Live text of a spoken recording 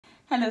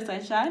Hello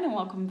Sunshine and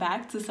welcome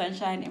back to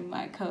Sunshine in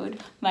My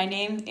Code. My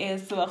name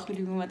is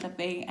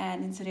Suakhulumu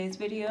and in today's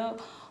video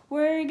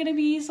we're going to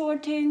be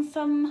sorting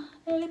some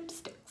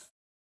lipsticks.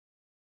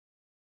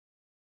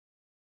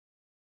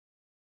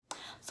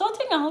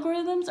 Sorting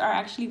algorithms are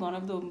actually one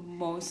of the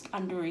most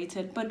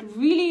underrated but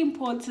really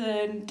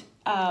important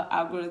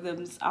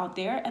algorithms out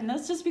there, and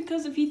that's just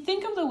because if you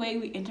think of the way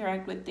we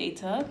interact with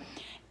data,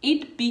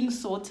 it being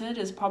sorted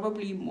is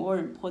probably more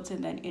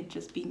important than it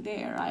just being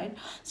there, right?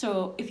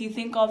 So if you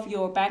think of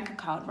your bank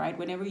account, right,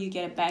 whenever you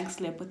get a bank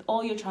slip with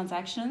all your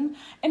transactions,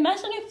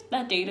 imagine if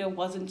that data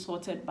wasn't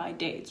sorted by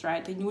dates,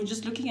 right? And you were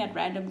just looking at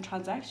random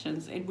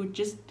transactions. It would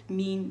just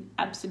mean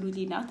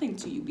absolutely nothing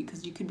to you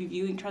because you could be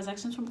viewing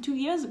transactions from 2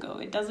 years ago.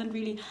 It doesn't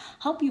really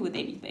help you with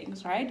anything,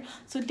 right?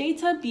 So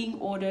data being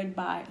ordered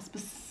by a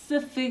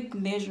specific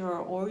measure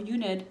or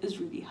unit is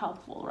really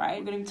helpful, right?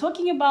 We're going to be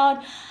talking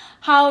about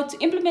how to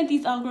implement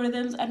these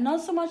algorithms and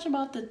not so much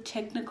about the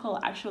technical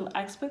actual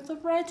aspects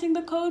of writing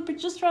the code, but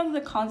just rather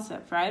the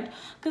concept, right?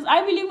 Because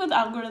I believe with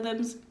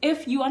algorithms,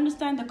 if you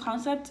understand the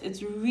concept,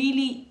 it's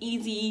really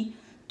easy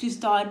to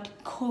start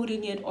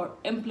coding it or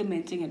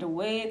implementing it in a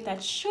way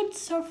that should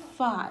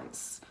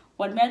suffice.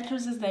 What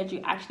matters is that you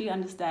actually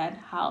understand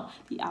how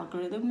the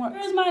algorithm works.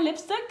 Here's my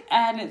lipstick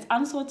and it's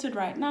unsorted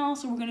right now.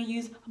 So we're going to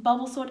use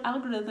bubble sort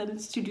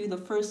algorithms to do the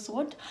first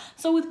sort.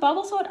 So with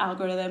bubble sort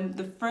algorithm,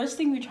 the first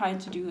thing we're trying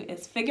to do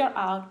is figure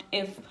out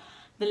if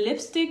the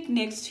lipstick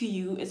next to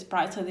you is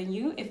brighter than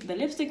you. If the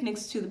lipstick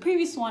next to the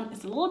previous one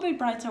is a little bit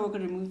brighter, we're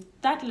going to move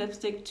that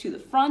lipstick to the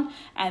front,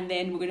 and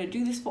then we're going to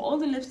do this for all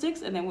the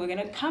lipsticks, and then we're going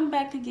to come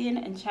back again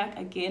and check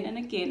again and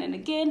again and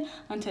again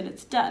until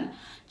it's done.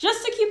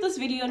 Just to keep this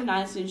video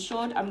nice and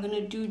short, I'm going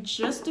to do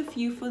just a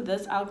few for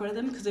this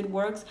algorithm because it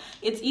works.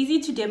 It's easy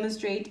to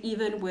demonstrate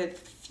even with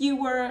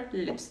fewer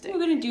lipsticks. What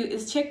we're going to do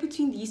is check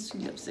between these two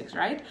lipsticks,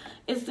 right?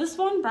 Is this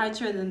one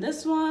brighter than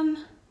this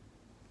one?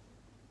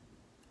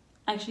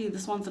 Actually,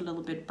 this one's a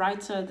little bit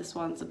brighter, this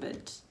one's a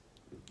bit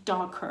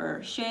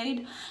darker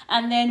shade,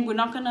 and then we're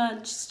not gonna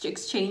just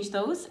exchange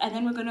those, and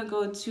then we're gonna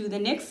go to the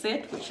next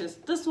set, which is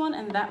this one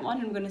and that one,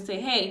 and we're gonna say,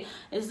 hey,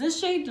 is this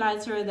shade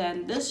lighter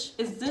than this?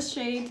 Is this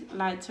shade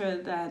lighter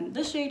than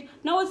this shade?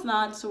 No, it's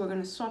not, so we're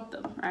gonna swap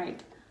them,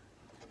 right?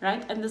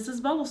 And this is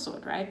bubble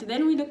sort, right?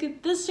 Then we look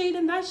at this shade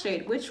and that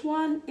shade. Which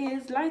one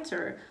is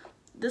lighter?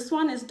 This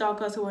one is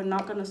darker, so we're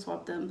not gonna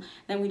swap them.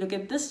 Then we look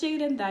at this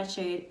shade and that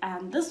shade,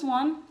 and this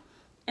one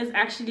is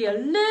actually a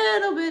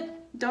little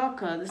bit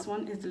darker. This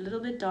one is a little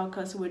bit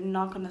darker, so we're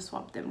not going to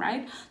swap them,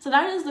 right? So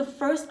that is the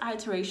first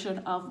iteration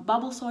of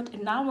bubble sort,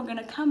 and now we're going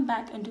to come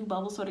back and do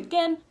bubble sort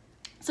again.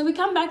 So we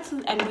come back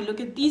to and we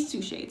look at these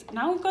two shades.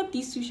 Now we've got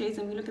these two shades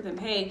and we look at them.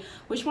 Hey,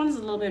 which one is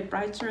a little bit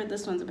brighter?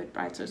 This one's a bit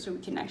brighter, so we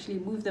can actually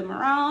move them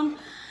around.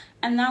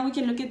 And now we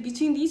can look at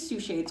between these two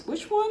shades.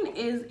 Which one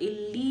is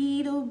a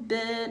little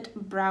bit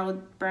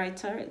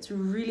brighter? It's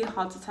really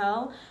hard to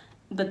tell,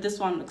 but this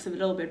one looks a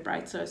little bit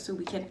brighter, so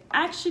we can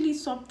actually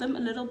swap them a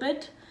little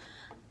bit.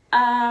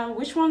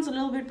 Which one's a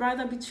little bit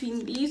brighter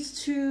between these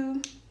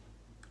two?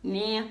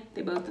 Nah,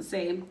 they're both the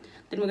same.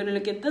 Then we're gonna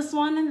look at this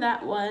one and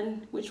that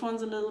one. Which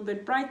one's a little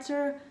bit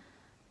brighter?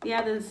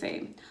 Yeah, they're the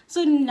same.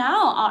 So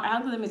now our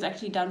algorithm is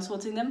actually done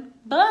sorting them,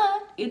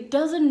 but it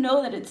doesn't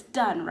know that it's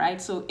done, right?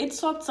 So it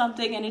swapped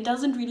something and it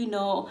doesn't really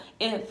know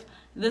if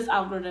this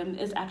algorithm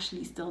is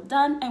actually still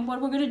done. And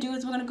what we're going to do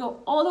is we're going to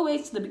go all the way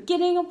to the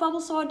beginning of bubble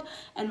sort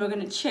and we're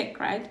going to check,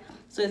 right?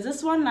 So is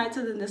this one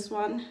lighter than this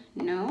one?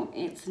 No,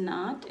 it's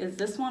not. Is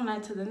this one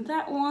lighter than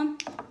that one?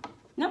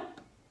 Nope.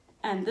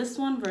 And this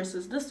one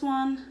versus this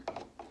one,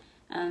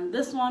 and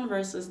this one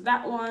versus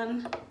that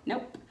one?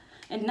 Nope.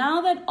 And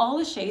now that all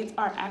the shades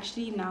are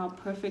actually now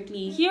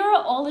perfectly, here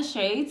are all the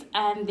shades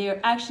and they're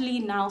actually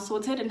now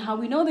sorted. And how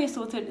we know they're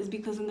sorted is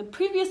because in the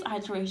previous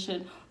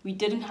iteration, we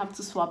didn't have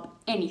to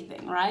swap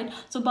anything, right?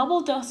 So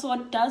bubble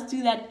sort does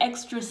do that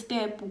extra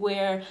step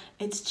where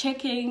it's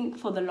checking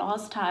for the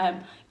last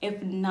time if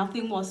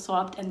nothing was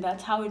swapped, and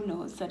that's how it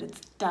knows that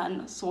it's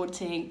done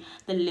sorting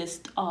the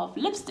list of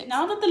lipsticks.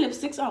 Now that the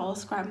lipsticks are all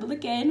scrambled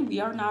again, we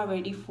are now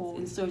ready for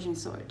insertion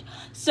sort.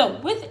 So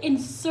with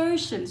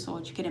insertion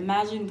sort, you can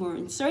imagine we're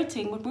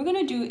inserting. What we're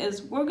gonna do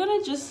is we're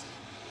gonna just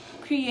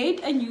create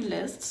a new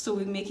list. So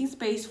we're making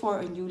space for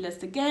a new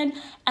list again.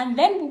 And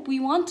then what we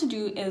want to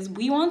do is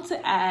we want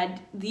to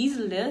add these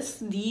lists,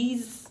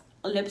 these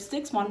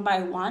lipsticks one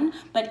by one.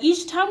 But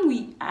each time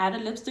we add a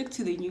lipstick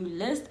to the new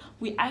list,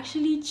 we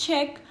actually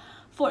check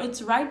for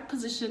its right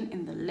position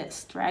in the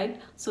list,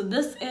 right? So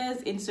this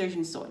is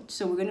insertion sort.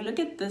 So we're gonna look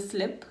at this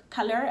lip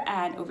color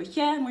and over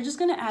here, and we're just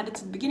gonna add it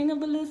to the beginning of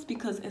the list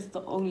because it's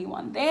the only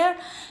one there.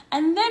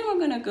 And then we're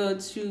gonna go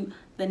to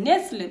the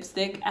next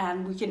lipstick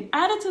and we can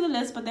add it to the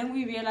list, but then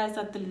we realize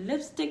that the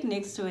lipstick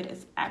next to it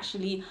is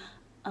actually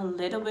a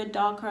little bit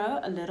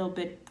darker, a little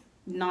bit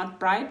not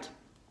bright.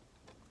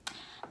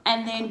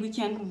 and then we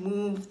can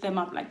move them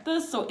up like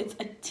this. So it's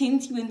a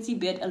teensy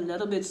bit, a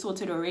little bit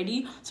sorted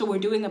already. So we're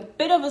doing a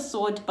bit of a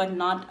sort, but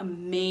not a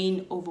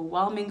main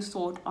overwhelming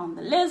sort on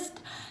the list.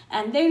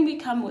 And then we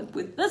come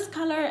with this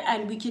color,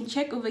 and we can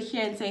check over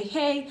here and say,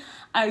 hey,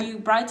 are you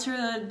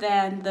brighter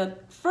than the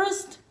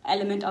first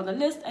element on the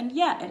list? And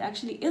yeah, it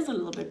actually is a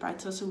little bit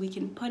brighter, so we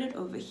can put it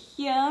over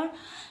here.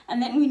 And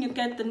then we look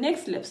at the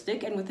next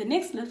lipstick, and with the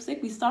next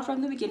lipstick we start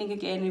from the beginning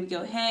again, and we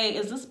go, hey,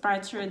 is this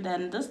brighter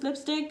than this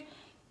lipstick?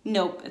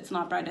 Nope, it's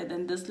not brighter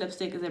than this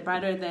lipstick. Is it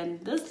brighter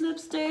than this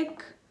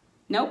lipstick?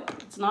 Nope,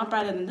 it's not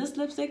brighter than this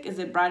lipstick. Is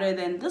it brighter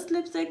than this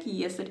lipstick?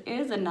 Yes, it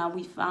is. And now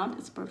we found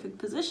its perfect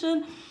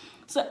position.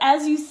 So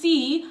as you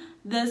see,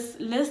 this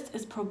list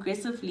is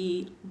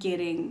progressively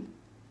getting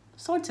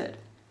sorted.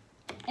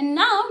 And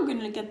now I'm going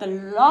to look at the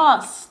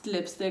last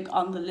lipstick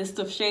on the list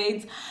of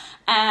shades,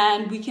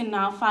 and we can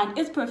now find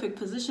its perfect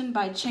position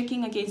by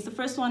checking against the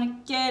first one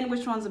again.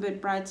 Which one's a bit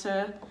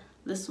brighter?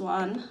 This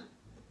one.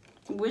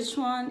 Which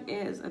one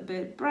is a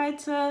bit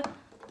brighter?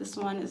 This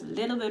one is a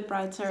little bit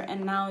brighter,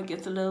 and now it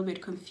gets a little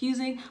bit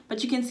confusing,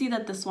 but you can see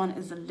that this one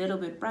is a little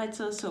bit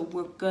brighter, so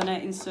we're gonna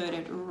insert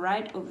it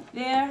right over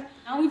there.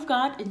 Now we've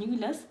got a new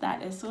list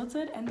that is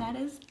sorted, and that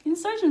is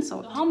insertion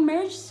sort. So how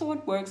merge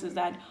sort works is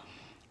that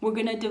we're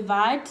gonna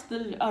divide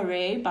the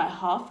array by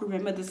half.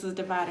 Remember, this is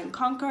divide and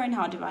conquer, and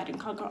how divide and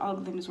conquer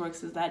algorithms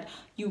works is that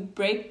you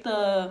break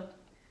the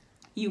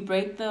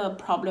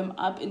problem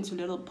up into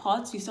little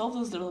parts, you solve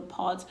those little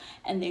parts,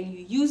 and then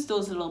you use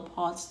those little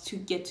parts to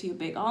get to your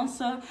big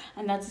answer.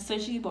 And that's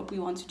essentially what we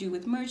want to do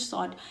with merge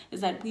sort,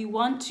 is that we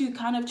want to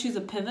kind of choose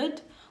a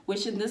pivot,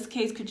 which in this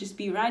case could just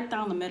be right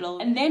down the middle.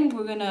 And then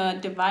we're gonna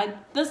divide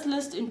this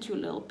list into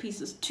little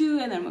pieces too,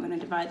 and then we're gonna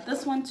divide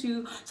this one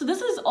too. So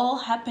this is all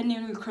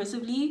happening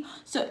recursively.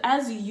 So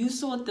as you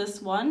sort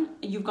this one,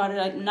 you've got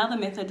another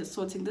method of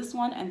sorting this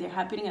one, and they're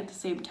happening at the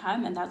same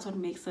time, and that's what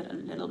makes it a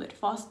little bit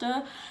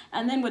faster.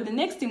 And then what the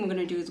next thing we're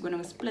gonna do is we're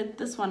gonna split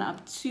this one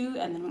up too,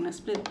 and then we're gonna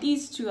split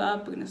these two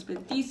up, we're gonna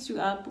split these two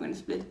up, we're gonna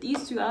split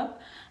these two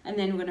up, and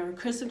then we're gonna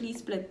recursively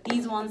split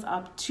these ones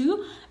up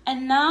too.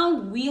 And now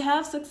we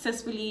have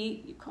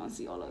successfully, you can't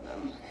see all of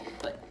them,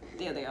 but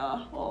there they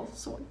are, all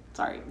sorted.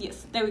 Sorry,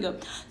 yes, there we go.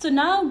 So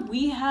now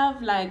we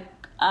have like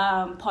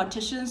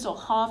partitions, or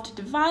halved,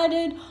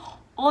 divided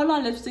all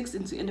our lipsticks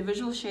into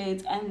individual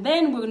shades, and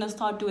then we're gonna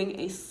start doing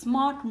a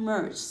smart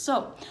merge.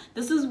 So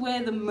this is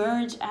where the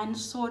merge and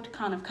sort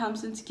kind of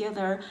comes in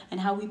together, and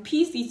how we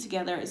piece these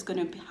together is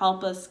gonna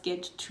help us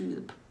get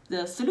to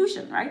the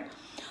solution, right?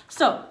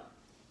 So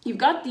you've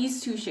got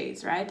these two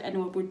shades, right? And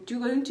what we're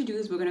going to do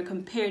is we're going to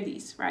compare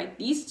these, right?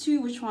 These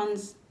two, which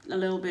one's a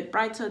little bit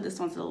brighter?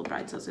 This one's a little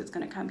brighter, so it's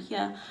going to come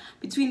here.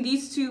 Between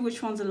these two,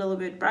 which one's a little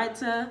bit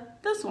brighter?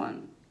 This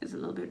one is a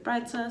little bit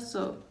brighter,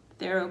 so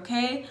they're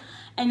okay.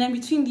 And then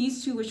between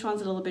these two, which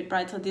one's a little bit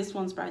brighter? This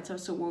one's brighter,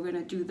 so we're going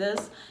to do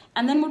this.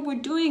 And then what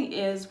we're doing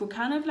is we're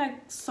kind of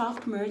like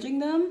soft merging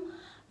them.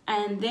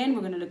 And then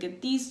we're going to look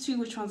at these two,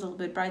 which one's a little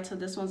bit brighter,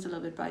 this one's a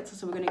little bit brighter,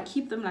 so we're going to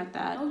keep them like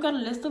that. Now we've got a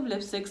list of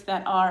lipsticks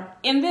that are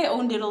in their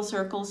own little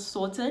circles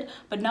sorted,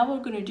 but now what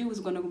we're going to do is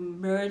we're going to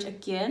merge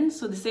again.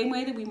 So the same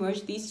way that we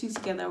merge these two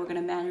together, we're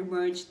going to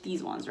merge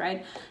these ones,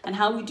 right? And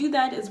how we do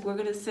that is we're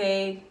going to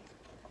say,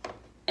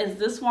 is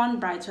this one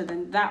brighter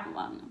than that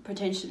one?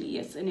 Potentially,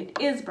 yes, and it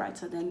is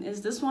brighter. Then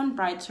is this one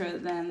brighter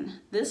than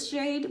this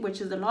shade,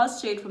 which is the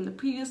last shade from the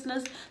previous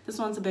list? This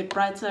one's a bit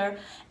brighter.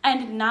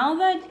 And now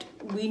that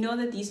we know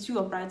that these two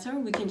are brighter,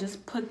 we can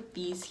just put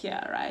these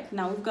here, right?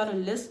 Now we've got a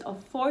list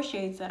of 4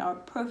 shades that are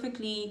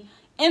perfectly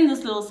in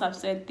this little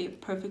subset. They're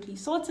perfectly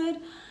sorted.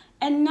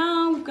 And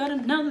now we've got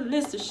another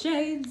list of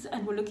shades,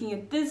 and we're looking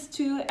at this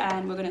too,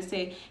 and we're gonna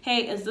say,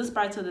 hey, is this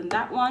brighter than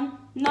that one?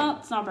 No,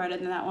 it's not brighter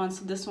than that one,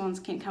 so this one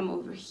can come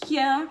over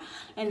here.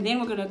 And then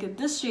we're gonna look at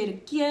this shade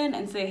again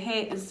and say,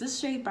 hey, is this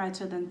shade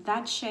brighter than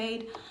that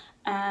shade?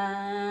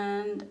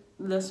 And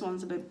this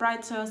one's a bit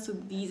brighter, so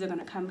these are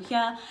gonna come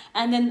here.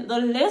 And then the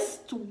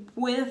list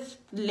with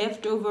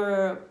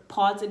leftover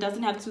parts, it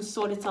doesn't have to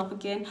sort itself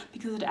again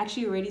because it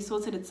actually already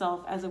sorted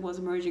itself as it was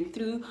merging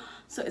through.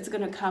 So it's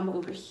gonna come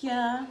over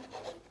here.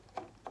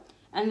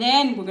 And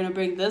then we're gonna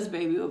bring this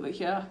baby over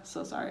here.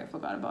 So sorry, I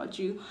forgot about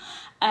you.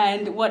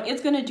 And what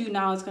it's gonna do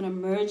now is gonna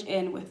merge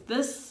in with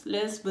this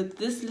list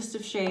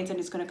of shades, and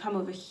it's gonna come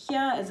over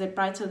here. Is it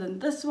brighter than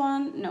this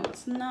one? No,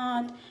 it's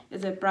not.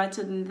 Is it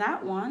brighter than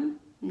that one?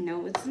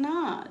 No, it's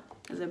not.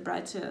 Is it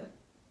brighter?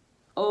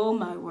 Oh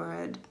my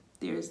word.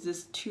 There's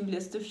this 2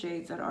 list of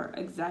shades that are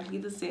exactly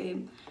the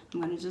same.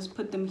 I'm gonna just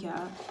put them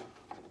here.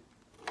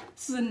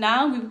 So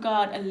now we've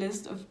got a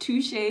list of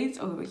 2 shades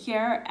over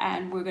here,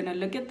 and we're gonna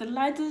look at the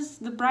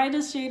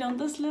brightest shade on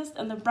this list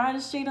and the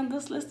brightest shade on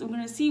this list. We're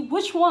gonna see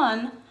which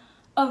one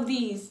of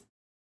these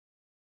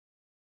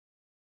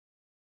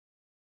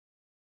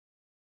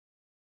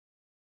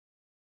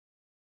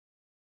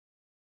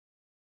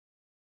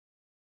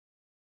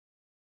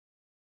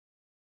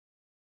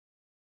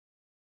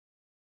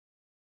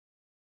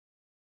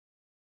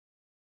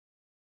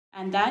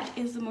And that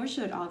is the merge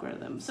sort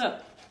algorithm. So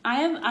I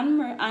have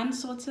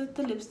unsorted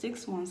the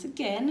lipsticks once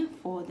again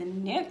for the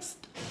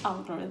next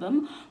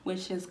algorithm,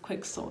 which is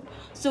quick sort.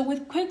 So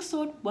with quick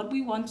sort, what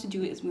we want to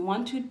do is we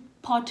want to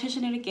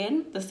partition it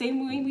again the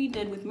same way we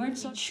did with merge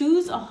sort.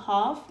 Choose a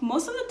half.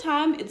 Most of the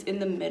time it's in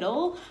the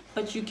middle,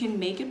 but you can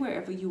make it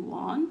wherever you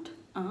want.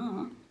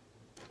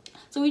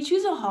 So we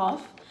choose a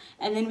half,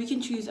 and then we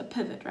can choose a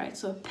pivot, right?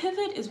 So a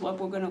pivot is what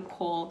we're gonna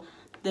call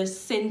the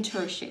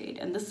center shade,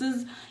 and this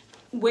is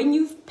when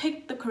you've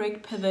picked the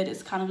correct pivot,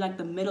 it's kind of like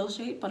the middle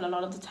shade, but a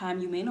lot of the time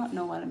you may not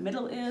know what a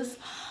middle is,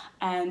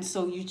 and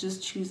so you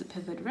just choose a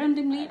pivot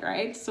randomly,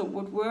 right? So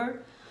what we're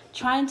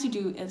trying to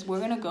do is we're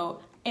gonna go,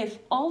 if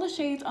all the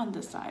shades on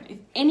this side, if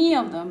any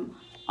of them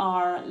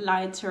are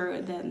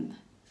lighter than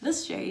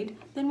this shade,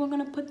 then we're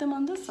gonna put them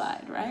on this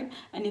side, right?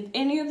 And if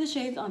any of the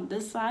shades on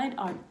this side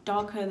are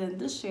darker than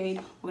this shade,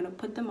 we're gonna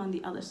put them on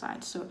the other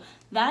side. So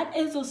that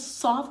is a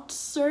soft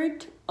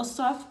sort,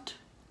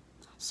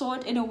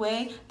 in a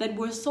way that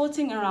we're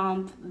sorting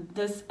around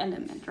this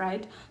element,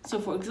 right? So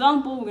for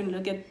example, we're gonna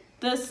look at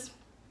this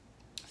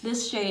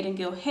shade and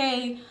go,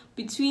 hey,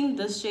 between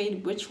this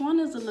shade, which one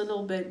is a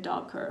little bit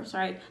darker,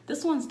 right?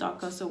 This one's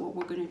darker, so what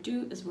we're gonna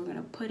do is we're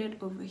gonna put it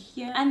over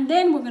here, and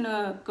then we're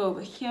gonna go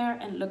over here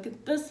and look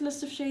at this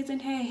list of shades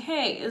and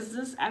hey, is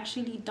this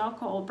actually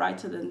darker or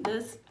brighter than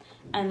this?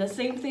 And the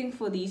same thing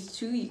for these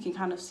two. You can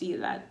kind of see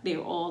that they're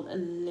all a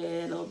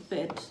little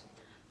bit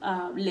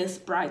less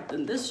bright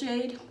than this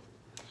shade.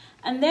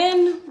 And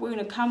then we're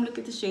gonna come look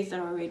at the shades that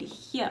are already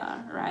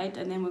here, right?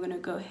 And then we're gonna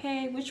go,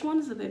 hey, which one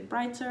is a bit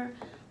brighter?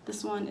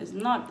 This one is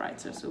not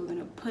brighter, so we're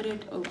gonna put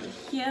it over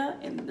here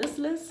in this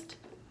list.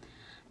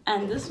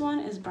 And this one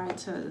is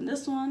brighter than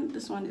this one.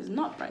 This one is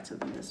not brighter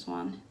than this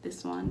one.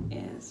 This one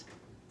is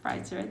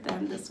brighter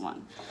than this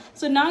one.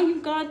 So now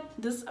you've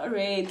got this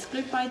array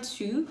split by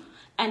 2,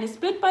 and it's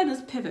split by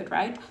this pivot,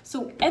 right?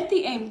 So at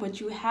the end, what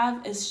you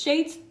have is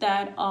shades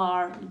that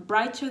are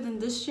brighter than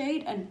this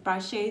shade and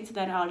shades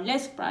that are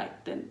less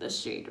bright than this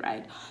shade,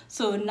 right?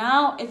 So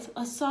now it's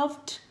a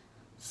soft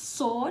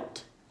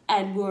sort,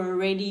 and we're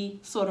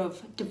already sort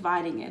of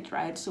dividing it,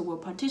 right? So we're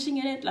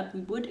partitioning it like we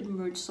would in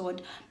merge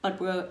sort,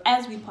 but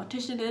as we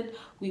partition it,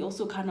 we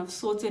also kind of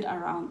sort it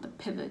around the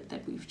pivot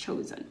that we've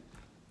chosen.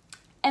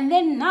 And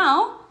then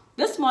now,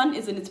 this one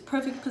is in its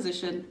perfect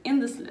position in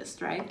this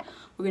list, right?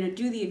 We're gonna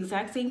do the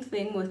exact same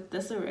thing with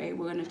this array.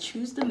 We're gonna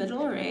choose the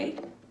middle array,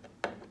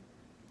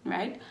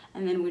 right?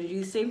 And then we're gonna do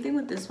the same thing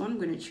with this one.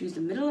 We're gonna choose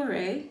the middle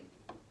array,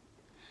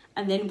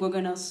 and then we're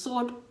gonna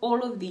sort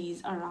all of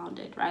these around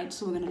it, right?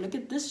 So we're gonna look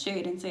at this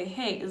shade and say,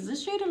 hey, is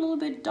this shade a little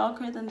bit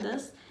darker than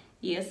this?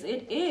 Yes,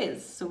 it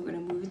is. So we're gonna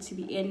move it to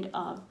the end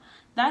of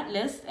that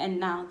list, and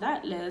now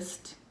that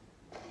list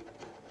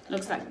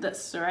looks like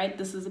this, all right?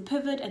 This is a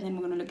pivot, and then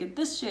we're gonna look at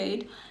this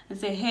shade and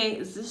say, hey,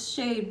 is this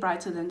shade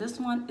brighter than this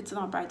one? It's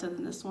not brighter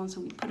than this one,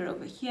 so we put it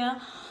over here.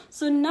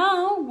 So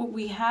now what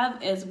we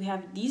have is we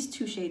have these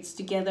two shades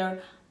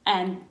together,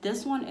 and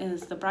this one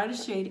is the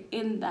brightest shade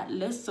in that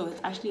list, so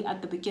it's actually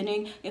at the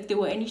beginning. If there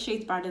were any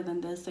shades brighter than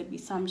this, there'd be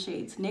some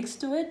shades next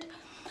to it.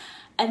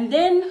 And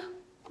then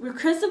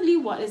recursively,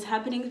 what is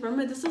happening,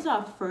 remember this is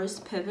our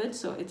first pivot,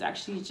 so it's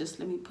actually just,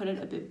 let me put it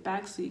a bit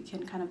back so you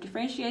can kind of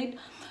differentiate.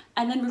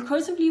 And then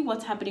recursively,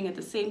 what's happening at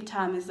the same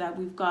time is that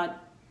we've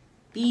got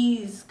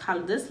this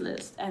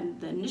list, and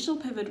the initial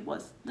pivot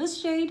was this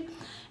shade,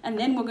 and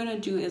then what we're gonna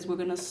do is we're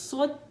gonna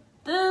sort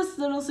this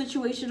little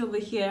situation over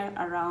here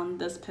around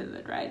this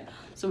pivot, right?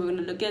 So we're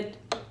gonna look at,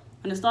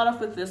 I'm gonna start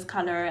off with this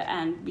color,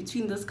 and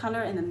between this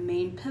color and the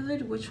main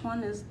pivot, which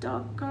one is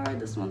darker?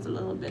 This one's a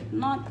little bit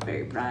not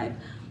very bright.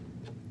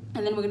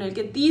 And then we're gonna look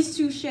at these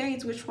two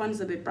shades, which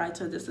one's a bit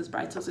brighter? This is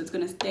brighter, so it's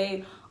gonna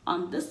stay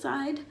on this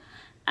side.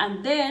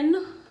 And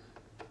then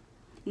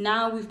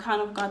now we've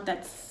kind of got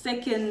that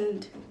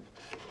second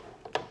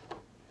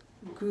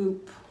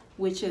group,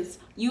 which is,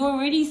 you're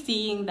already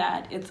seeing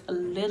that it's a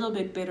little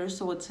bit better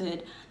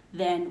sorted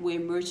than where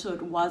merge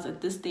sort was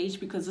at this stage,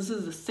 because this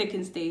is the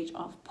second stage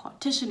of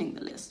partitioning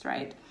the list,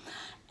 right?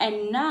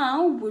 And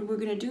now what we're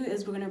gonna do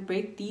is we're gonna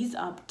break these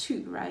up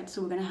too, right?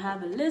 So we're gonna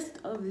have a list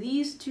of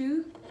these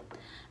two,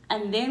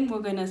 and then we're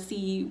gonna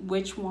see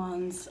which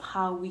ones,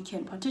 how we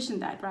can partition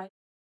that, right?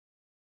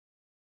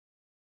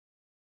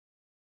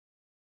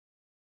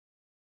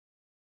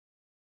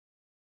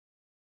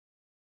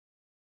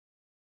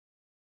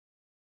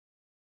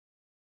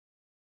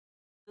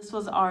 This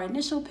was our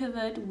initial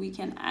pivot. We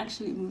can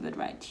actually move it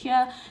right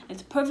here.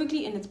 It's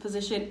perfectly in its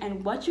position,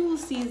 and what you will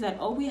see is that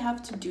all we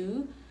have to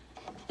do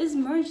is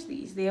merge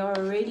these. They are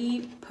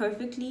already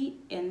perfectly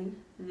in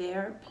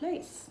their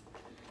place.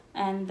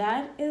 And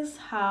that is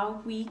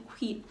how we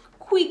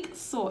quick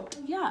sort.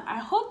 Yeah, I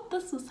hope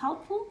this was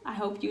helpful. I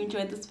hope you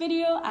enjoyed this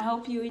video. I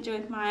hope you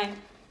enjoyed my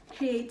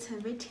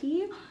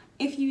creativity.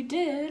 If you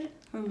did,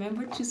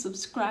 remember to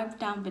subscribe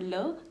down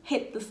below.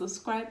 Hit the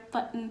subscribe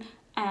button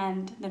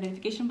and the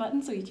notification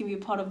button so you can be a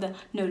part of the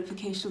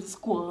notification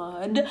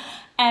squad.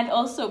 And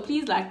also,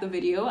 please like the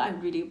video. I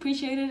really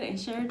appreciate it, and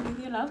share it with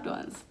your loved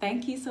ones.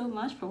 Thank you so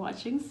much for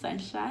watching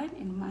Sunshine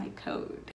in My Code.